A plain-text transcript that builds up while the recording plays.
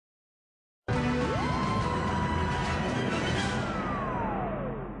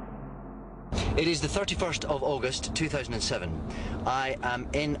It is the 31st of August 2007. I am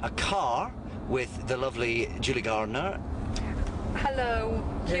in a car with the lovely Julie Gardner. Hello,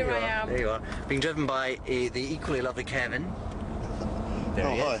 here I am. There you are. Being driven by the equally lovely Kevin. There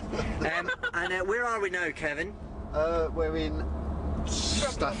he is. And where are we now, Kevin? We're in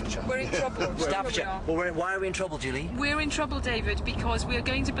Staffordshire. We're in trouble. Staffordshire. Well, why are we in trouble, Julie? We're in trouble, David, because we're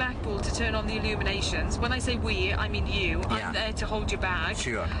going to Blackpool to turn on the illuminations. When I say we, I mean you. Yeah. I'm there to hold your bag.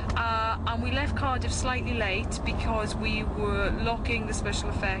 Sure. And we left Cardiff slightly late because we were locking the special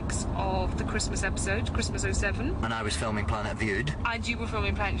effects of the Christmas episode, Christmas 07. And I was filming Planet Viewed. And you were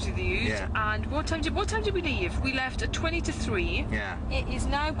filming Planet Viewed. Yeah. And what time did we leave? We left at 20 to 3. Yeah. It is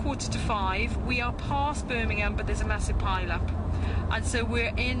now 4:45. We are past Birmingham, but there's a massive pile-up. And so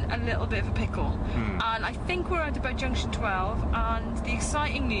we're in a little bit of a pickle. And I think we're at about junction 12, and the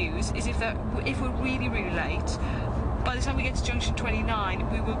exciting news is if we're really, really late, by the time we get to junction 29,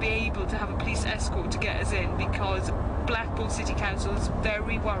 we will be able to have a police escort to get us in, because Blackpool City Council is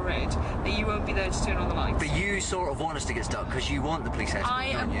very worried that you won't be there to turn on the lights. But you sort of want us to get stuck because you want the police escort,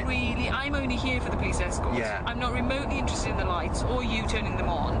 I'm only here for the police escort. Yeah. I'm not remotely interested in the lights or you turning them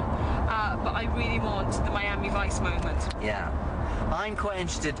on, but I really want the Miami Vice moment. Yeah. I'm quite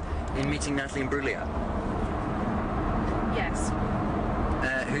interested in meeting Natalie Imbruglia. Yes.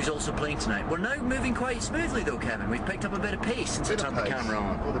 Who's also playing tonight. We're now moving quite smoothly though, Kevin. We've picked up a bit of pace since I turned the camera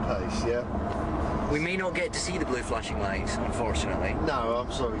on. A bit of pace, yeah. We may not get to see the blue flashing lights, unfortunately. No,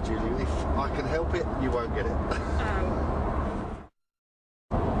 I'm sorry, Julie. If I can help it, you won't get it.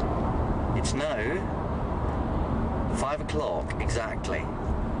 It's now 5 o'clock exactly.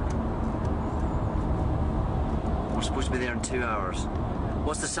 We're supposed to be there in 2 hours.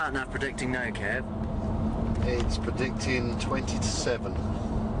 What's the sat-nav predicting now, Kev? It's predicting 20 to 7.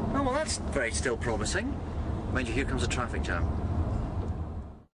 Oh, well, that's very still promising. Mind you, here comes a traffic jam.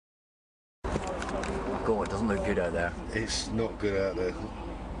 God, it doesn't look good out there. It's not good out there.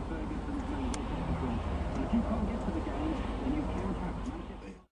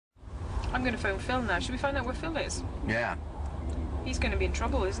 I'm going to phone Phil now. Should we find out where Phil is? Yeah. He's going to be in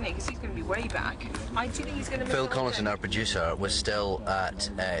trouble, isn't he? Because he's going to be way back. I think he's going to... Phil Collinson, our producer, was still at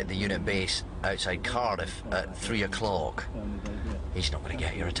the unit base outside Cardiff at 3 o'clock. He's not going to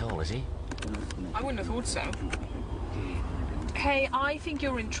get here at all, is he? I wouldn't have thought so. Hey, I think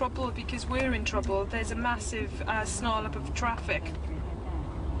you're in trouble because we're in trouble. There's a massive snarl up of traffic.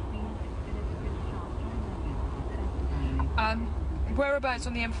 Whereabouts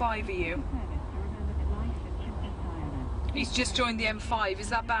on the M5 are you? He's just joined the M5. Is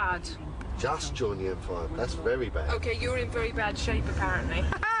that bad? Just joined the M5. That's very bad. Okay, you're in very bad shape apparently.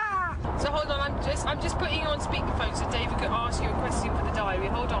 So hold on, I'm just putting you on speakerphone so David could ask you a question for the diary.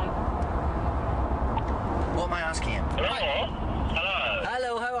 Hold on. What am I asking him? Hello? Hello.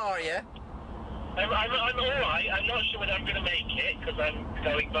 Hello, how are you? I'm alright. I'm not sure whether I'm going to make it because I'm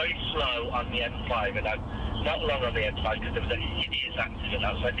going very slow on the M5 and I'm not long on the M5 because there was a hideous accident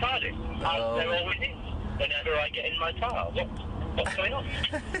outside Cardiff. Oh. There always is whenever I get in my car. What's going on?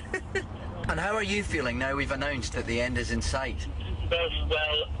 And how are you feeling now we've announced that the end is in sight?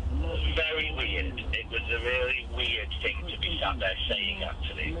 Well, very weird. It was a really weird thing to be sat there saying,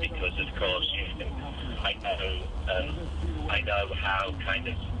 actually, because, of course, I know how kind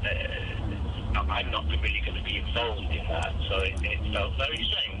of... I'm not really going to be involved in that, so it felt very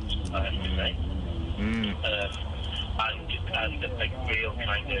strange, I have to say. And a real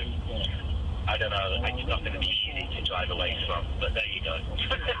kind of... I don't know, it's not going to be easy to drive away from, but there you go.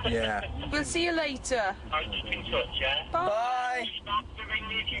 Yeah. We'll see you later. I'll keep in touch, yeah? Bye. Stop to ring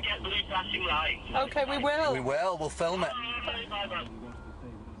me if you get blue flashing lights. Okay, we will. We will, we'll film it. Bye.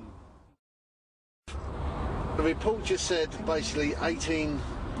 The report just said basically 18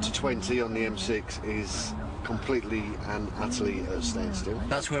 to 20 on the M6 is completely and utterly at a standstill.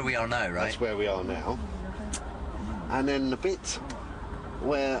 That's where we are now, right? That's where we are now. And then the bit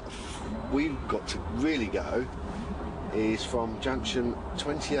where we've got to really go is from junction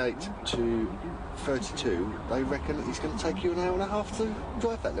 28 to 32. They reckon it's going to take you an hour and a half to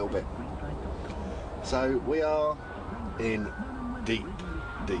drive that little bit. So we are in deep,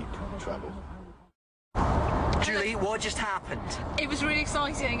 deep trouble. Julie, what just happened? It was really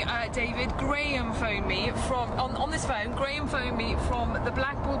exciting, David. Graham phoned me from, on this phone, Graham phoned me from the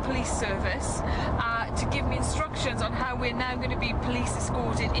Blackpool Police Service to give me instructions on how we're now going to be police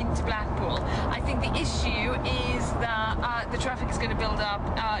escorted into Blackpool. I think the issue is that the traffic is going to build up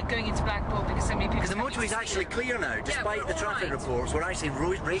going into Blackpool because so many people... Because the motorway is actually clear now, despite the traffic reports. We're actually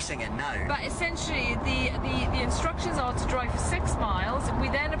racing it now. But essentially, the instructions are to drive for 6 miles. We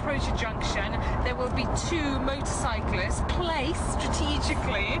then approach approach a junction, there will be 2 motorcyclists placed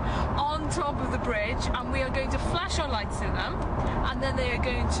strategically on top of the bridge, and we are going to flash our lights at them, and then they are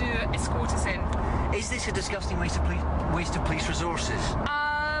going to escort us in. Is this a disgusting waste of police resources?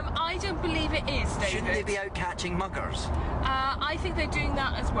 I don't believe it is, David. Shouldn't they be out catching muggers? I think they're doing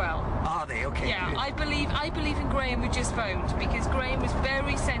that as well. Are they? Okay. Yeah, good. I believe in Graham, who just phoned, because Graham was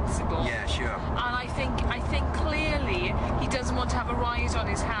very sensible. Yeah, sure. And I think clearly he doesn't want to have a riot on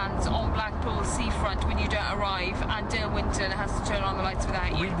his hands on Blackpool seafront when you don't arrive, and Dale Winton has to turn on the lights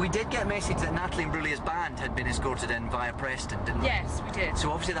without you. We did get a message that Natalie Imbruglia's band had been escorted in via Preston, didn't we? Yes, we did.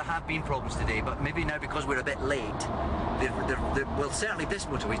 So obviously there have been problems today, but maybe now because we're a bit late, well, certainly this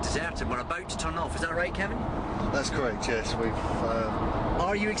motorway's deserted. We're about to turn off. Is that right, Kevin? That's correct, yes. We've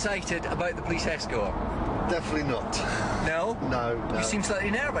Are you excited about the police escort? definitely not. No? No. You seem slightly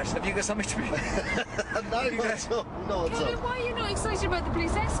nervous. Have you got something to be... No, not at all. Not at Kevin, all. why are you not excited about the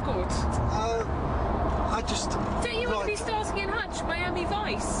police escort? I just... Don't you want to be starting in Hutch, Miami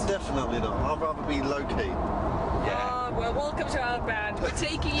Vice? Definitely not. I'd rather be low-key. Yeah. Well, welcome to our band. We're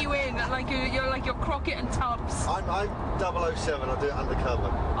taking you in like you're like your Crockett and Tubbs. I'm 007. I do it undercover.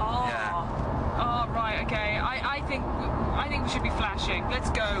 Oh. Yeah. Oh, right, okay. I think we should be flashing. Let's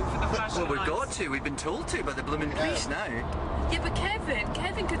go for the flashing Well, we've lights. got to. We've been told to by the blooming police now. Yeah, but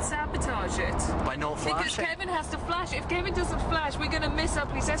Kevin could sabotage it. By not flashing. Because Kevin has to flash. If Kevin doesn't flash, we're going to miss our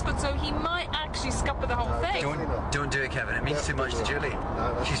police escort, so he might actually scupper the whole thing. Don't do it, Kevin. It means too much to Julie.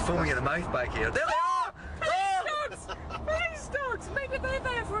 No, She's foaming at the mouth back here. There they are! Police dogs! Police dogs! Maybe they're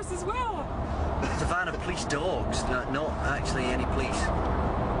there for us as well. It's a van of police dogs, not actually any police.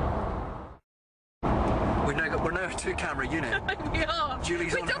 We're now a 2-camera unit. We are.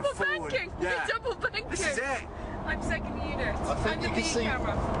 Julie's We're on her double phone. banking. Yeah. We're double banking. This is it. I'm second unit. I think I'm you the can B see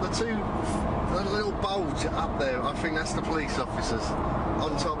camera. the little bulge up there. I think that's the police officers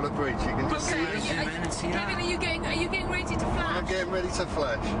on top of the bridge. You can just see Okay, it. Zoom in and see Kevin, that. are you getting ready to flash? I'm getting ready to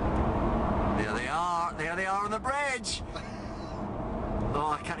flash. There they are. There they are on the bridge.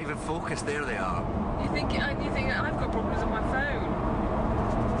 Oh, I can't even focus. There they are. You think I've got problems on my phone?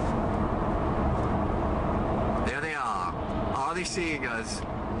 There they are. Are they seeing us?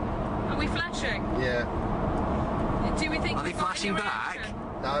 Are we flashing? Yeah. Do we think Are they we've got flashing any back? reaction?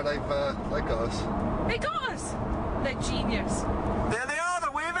 No, they got us. They got us. They're genius. There they are.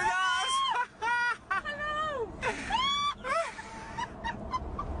 They're waving at us. Hello.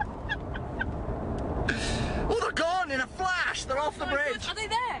 Oh, they're gone in a flash. They're off the Oh my bridge. God, are they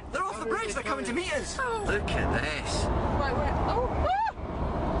there? They're off the bridge. They're coming to meet us. Oh. Look at this. Right, where? Oh.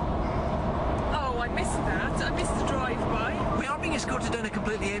 Oh, I missed that. I missed the drive-by. We are being escorted down a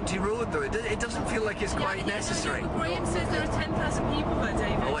completely empty road, though. It doesn't feel like it's quite necessary. No, but Graham says there are 10,000 people there,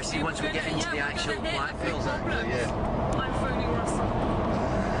 David. Oh, I see. Once we get into the actual Blackpool zone. Yeah. I'm phoning Russell.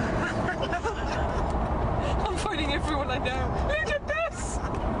 I'm phoning everyone I know. Look at this!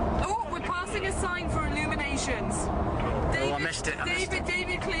 Oh, we're passing a sign for Illuminations. David, I missed it.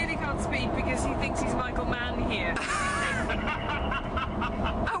 David clearly can't speak because he thinks he's Michael Mann here.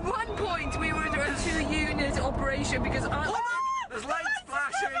 At one point, we were a 2-unit operation because There's lights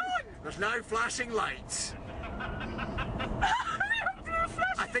flashing. There's now flashing lights.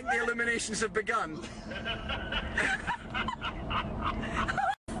 I think the illuminations have begun.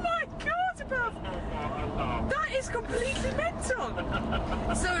 Oh my God, bruv! That is completely mental.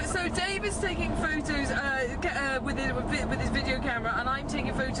 So Dave is taking photos with his video camera, and I'm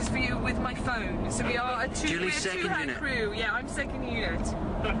taking photos for you with my phone. So we are a Julie's second two-hand unit. crew. Yeah, I'm second unit.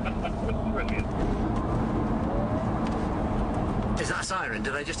 Brilliant. Is that a siren?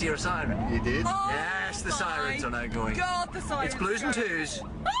 Did I just hear a siren? You did? Oh Yes, the my sirens are now going. God, the sirens. It's blues and are going. twos.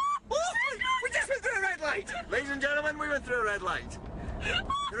 We just went through a red light! Ladies and gentlemen, we went through a red light.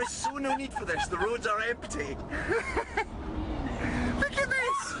 There is so no need for this. The roads are empty.